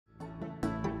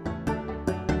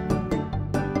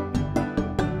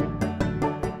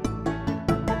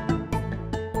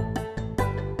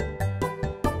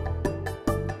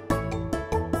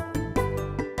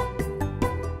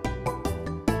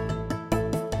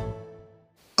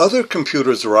Other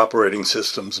computers or operating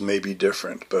systems may be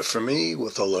different, but for me,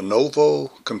 with a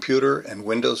Lenovo computer and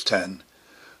Windows 10,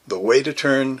 the way to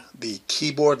turn the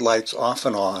keyboard lights off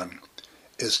and on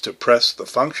is to press the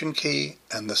function key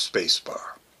and the space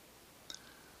bar.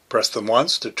 Press them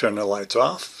once to turn the lights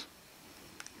off,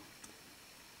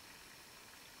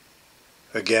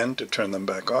 again to turn them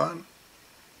back on,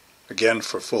 again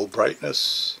for full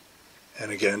brightness,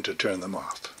 and again to turn them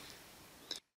off.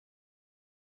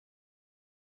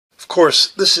 Of course,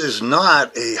 this is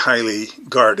not a highly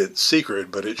guarded secret,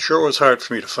 but it sure was hard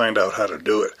for me to find out how to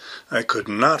do it. I could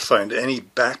not find any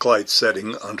backlight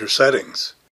setting under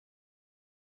Settings.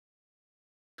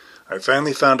 I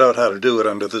finally found out how to do it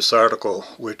under this article,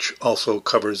 which also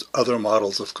covers other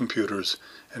models of computers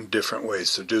and different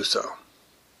ways to do so.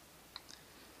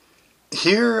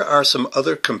 Here are some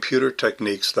other computer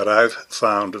techniques that I've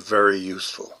found very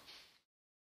useful.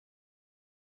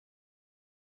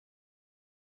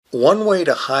 One way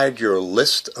to hide your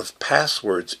list of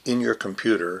passwords in your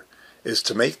computer is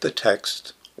to make the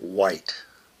text white.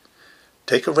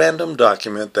 Take a random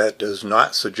document that does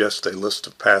not suggest a list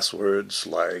of passwords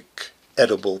like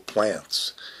edible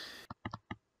plants.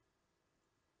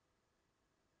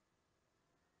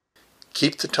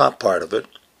 Keep the top part of it,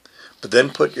 but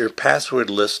then put your password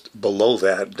list below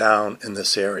that down in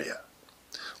this area.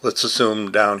 Let's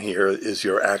assume down here is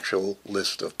your actual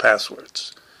list of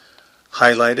passwords.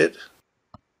 Highlight it,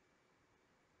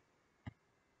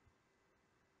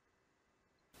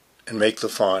 and make the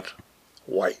font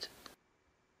white.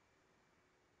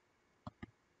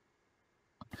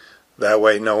 That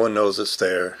way no one knows it's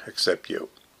there except you.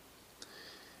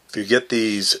 If you get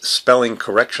these spelling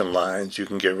correction lines, you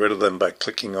can get rid of them by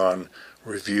clicking on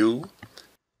Review,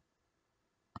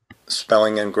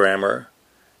 Spelling and Grammar,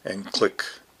 and click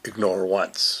Ignore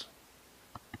Once.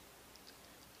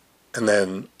 And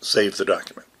then save the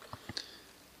document.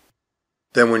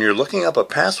 Then when you're looking up a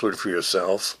password for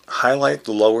yourself, highlight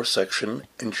the lower section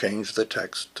and change the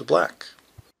text to black.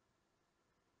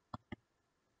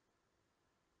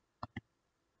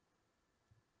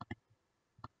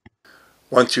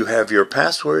 Once you have your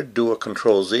password, do a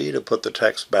Ctrl-Z to put the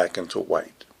text back into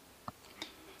white.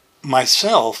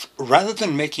 Myself, rather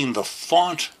than making the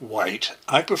font white,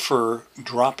 I prefer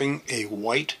dropping a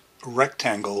white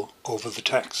rectangle over the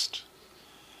text.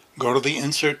 Go to the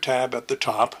Insert tab at the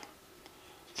top,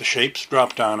 the Shapes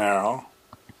drop-down arrow,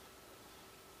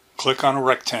 click on a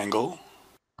rectangle,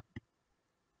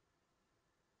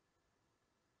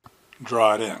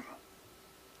 draw it in.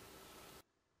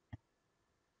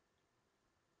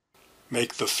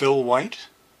 Make the fill white,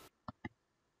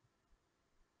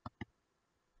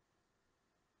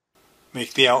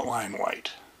 make the outline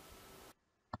white.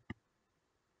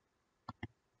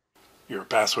 Your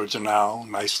passwords are now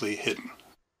nicely hidden.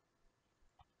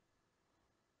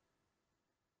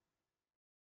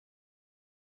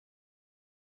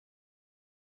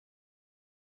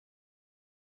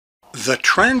 The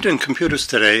trend in computers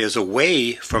today is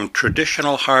away from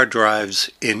traditional hard drives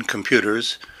in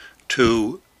computers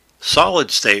to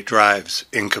solid-state drives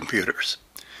in computers.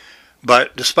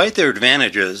 But despite their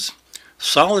advantages,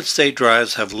 solid-state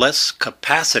drives have less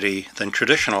capacity than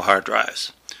traditional hard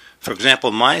drives. For example,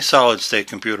 my solid-state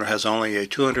computer has only a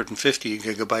 250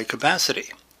 gigabyte capacity.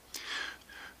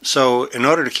 So in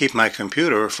order to keep my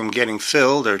computer from getting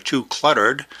filled or too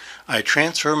cluttered, I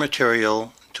transfer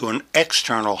material to an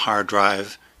external hard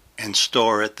drive and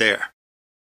store it there.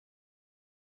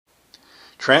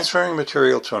 Transferring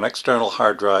material to an external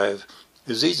hard drive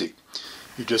is easy.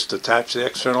 You just attach the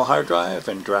external hard drive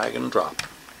and drag and drop.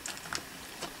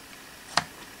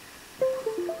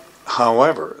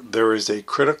 However, there is a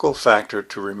critical factor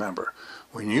to remember.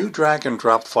 When you drag and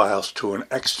drop files to an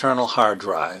external hard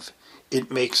drive, it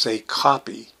makes a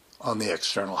copy on the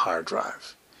external hard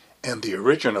drive, and the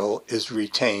original is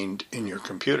retained in your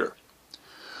computer.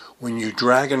 When you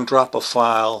drag and drop a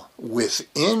file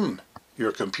within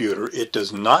your computer, it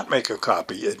does not make a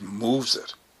copy, it moves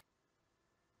it.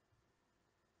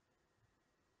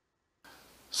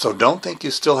 So don't think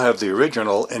you still have the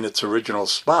original in its original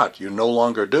spot. You no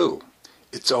longer do.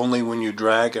 It's only when you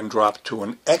drag and drop to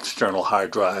an external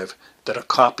hard drive that a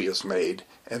copy is made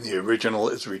and the original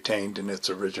is retained in its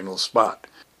original spot.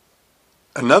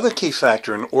 Another key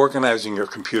factor in organizing your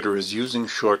computer is using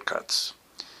shortcuts.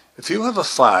 If you have a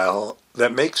file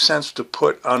that makes sense to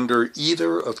put under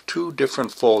either of two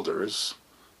different folders,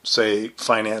 say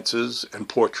Finances and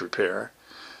Porch Repair,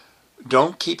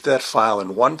 don't keep that file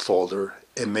in one folder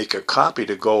and make a copy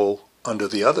to go under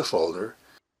the other folder.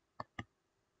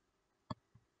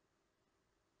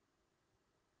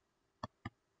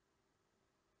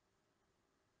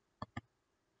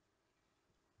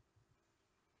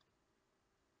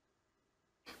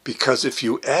 Because if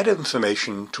you add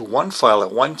information to one file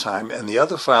at one time and the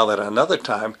other file at another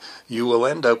time, you will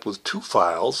end up with two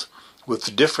files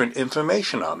with different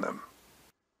information on them.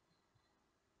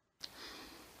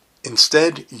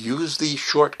 Instead, use the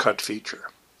shortcut feature.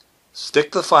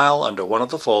 Stick the file under one of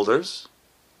the folders,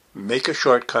 make a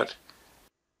shortcut,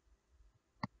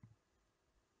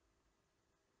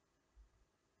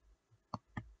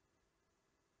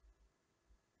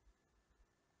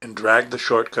 and drag the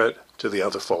shortcut to the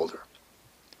other folder.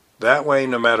 That way,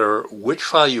 no matter which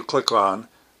file you click on,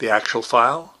 the actual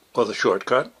file or the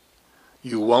shortcut,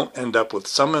 you won't end up with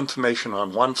some information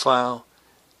on one file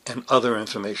and other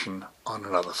information on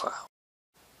another file.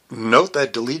 Note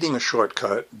that deleting a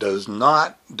shortcut does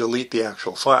not delete the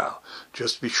actual file.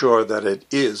 Just be sure that it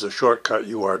is a shortcut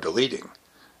you are deleting,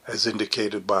 as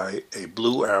indicated by a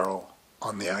blue arrow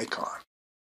on the icon.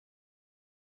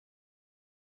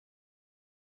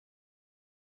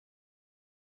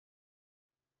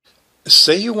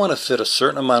 Say you want to fit a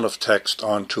certain amount of text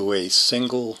onto a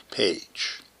single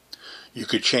page. You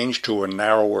could change to a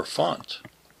narrower font,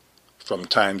 from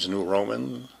Times New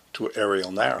Roman to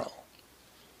Arial Narrow.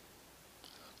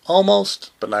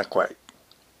 Almost, but not quite.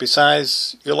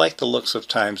 Besides, you like the looks of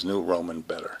Times New Roman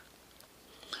better.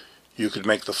 You could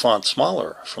make the font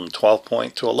smaller, from 12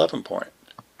 point to 11 point.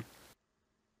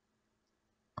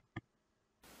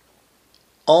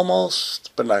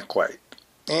 Almost, but not quite.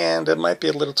 And it might be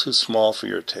a little too small for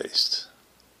your taste.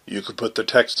 You could put the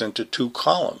text into two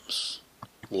columns.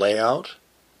 Layout,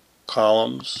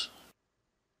 columns,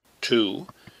 2.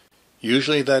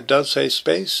 Usually that does save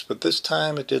space, but this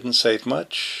time it didn't save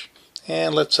much.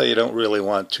 And let's say you don't really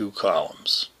want 2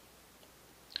 columns.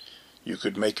 You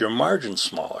could make your margins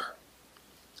smaller.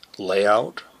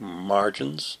 Layout,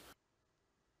 margins,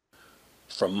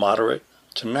 from moderate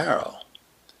to narrow.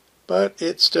 But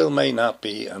it still may not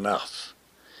be enough.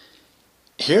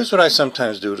 Here's what I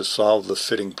sometimes do to solve the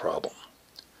fitting problem.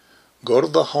 Go to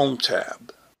the Home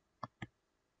tab,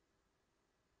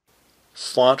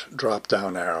 Font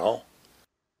drop-down arrow,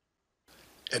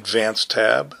 Advanced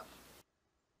tab,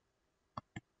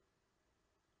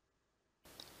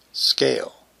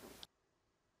 Scale.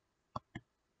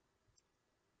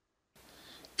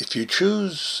 If you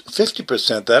choose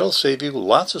 50%, that'll save you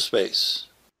lots of space.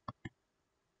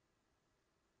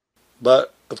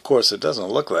 But, of course, it doesn't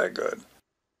look that good.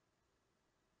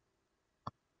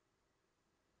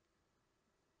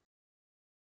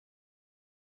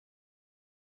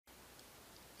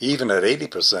 Even at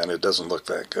 80%, it doesn't look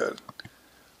that good.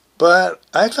 But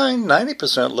I find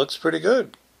 90% looks pretty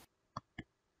good.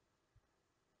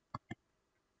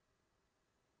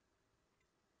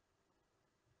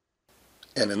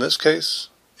 And in this case,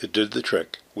 it did the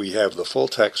trick. We have the full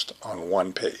text on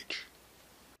one page.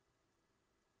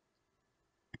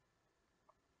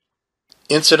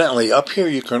 Incidentally, up here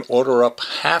you can order up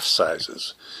half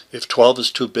sizes. If 12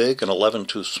 is too big and 11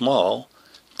 too small,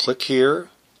 click here,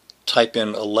 type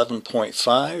in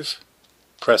 11.5,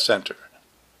 press enter.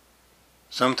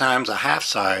 Sometimes a half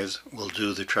size will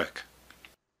do the trick.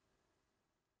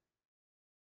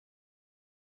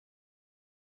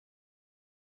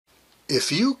 If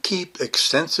you keep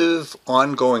extensive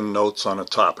ongoing notes on a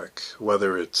topic,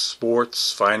 whether it's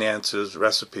sports, finances,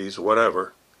 recipes,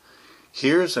 whatever,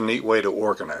 here's a neat way to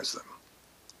organize them.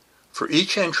 For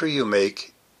each entry you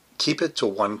make, keep it to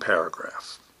one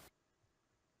paragraph.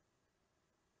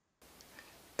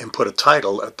 And put a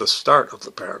title at the start of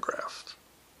the paragraph.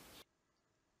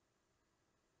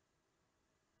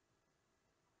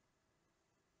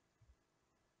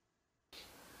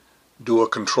 Do a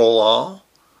Control-All.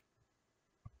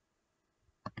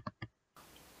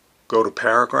 Go to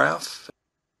Paragraph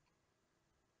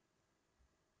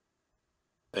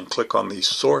and click on the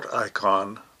Sort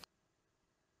icon,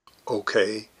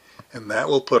 OK, and that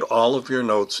will put all of your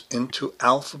notes into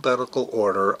alphabetical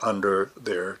order under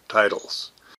their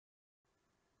titles.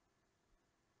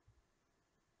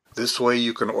 This way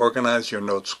you can organize your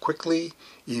notes quickly,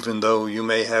 even though you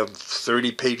may have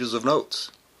 30 pages of notes.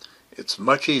 It's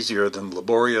much easier than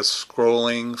laborious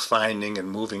scrolling, finding, and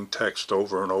moving text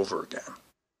over and over again.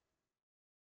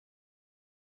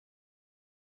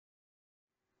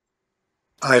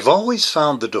 I've always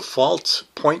found the default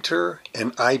pointer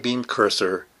and I-beam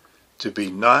cursor to be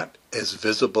not as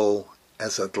visible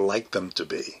as I'd like them to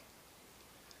be.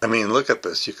 I mean, look at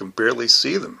this, you can barely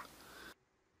see them.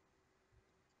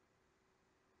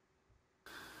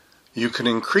 You can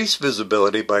increase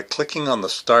visibility by clicking on the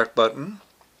Start button,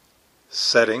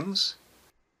 Settings,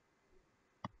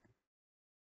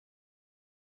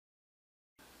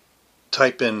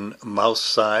 type in mouse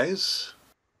size,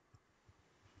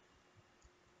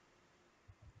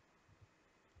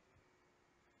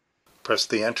 Press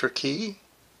the Enter key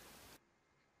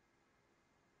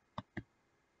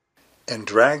and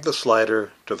drag the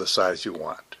slider to the size you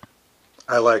want.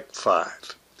 I like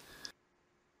 5.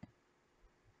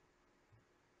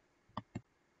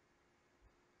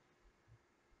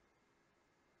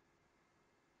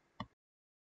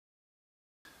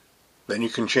 Then you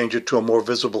can change it to a more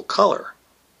visible color.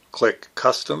 Click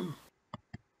Custom.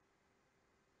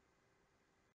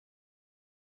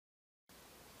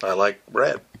 I like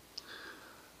red.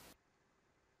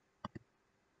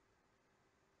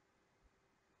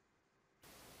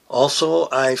 Also,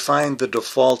 I find the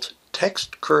default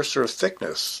text cursor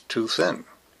thickness too thin.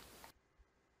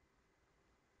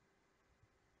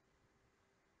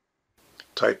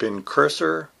 Type in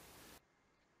cursor,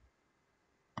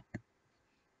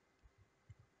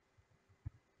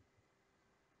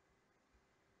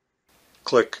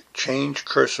 click Change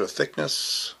Cursor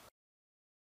Thickness.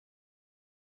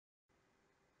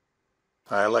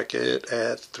 I like it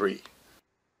at 3.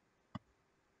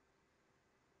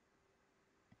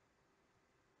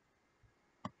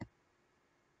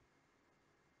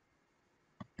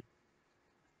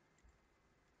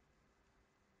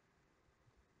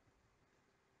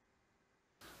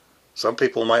 Some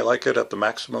people might like it at the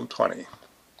maximum 20.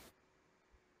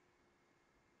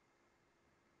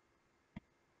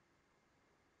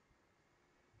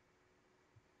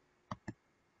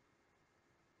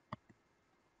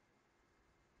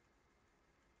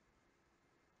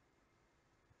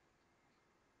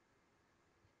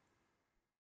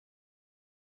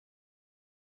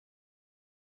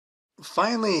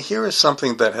 Finally, here is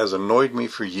something that has annoyed me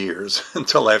for years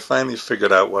until I finally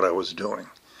figured out what I was doing.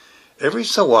 Every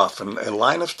so often, a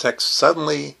line of text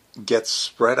suddenly gets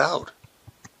spread out.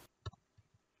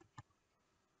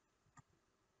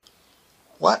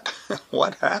 What?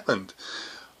 What happened?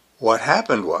 What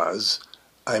happened was,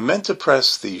 I meant to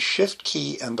press the Shift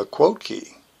key and the quote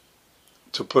key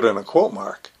to put in a quote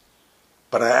mark,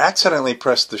 but I accidentally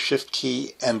pressed the Shift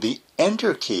key and the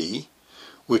Enter key,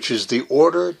 which is the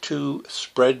order to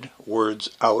spread words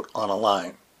out on a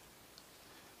line.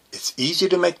 It's easy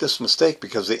to make this mistake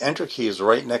because the Enter key is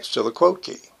right next to the quote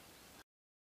key.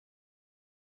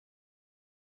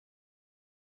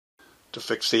 To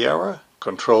fix the error,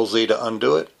 Control-Z to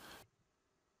undo it,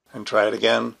 and try it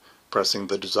again, pressing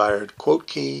the desired quote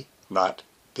key, not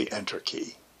the Enter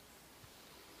key.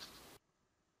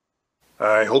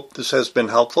 I hope this has been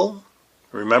helpful.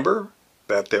 Remember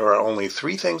that there are only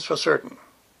 3 things for certain: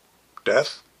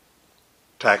 death,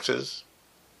 taxes,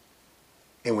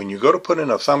 and when you go to put in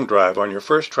a thumb drive on your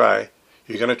first try,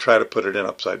 you're going to try to put it in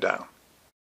upside down.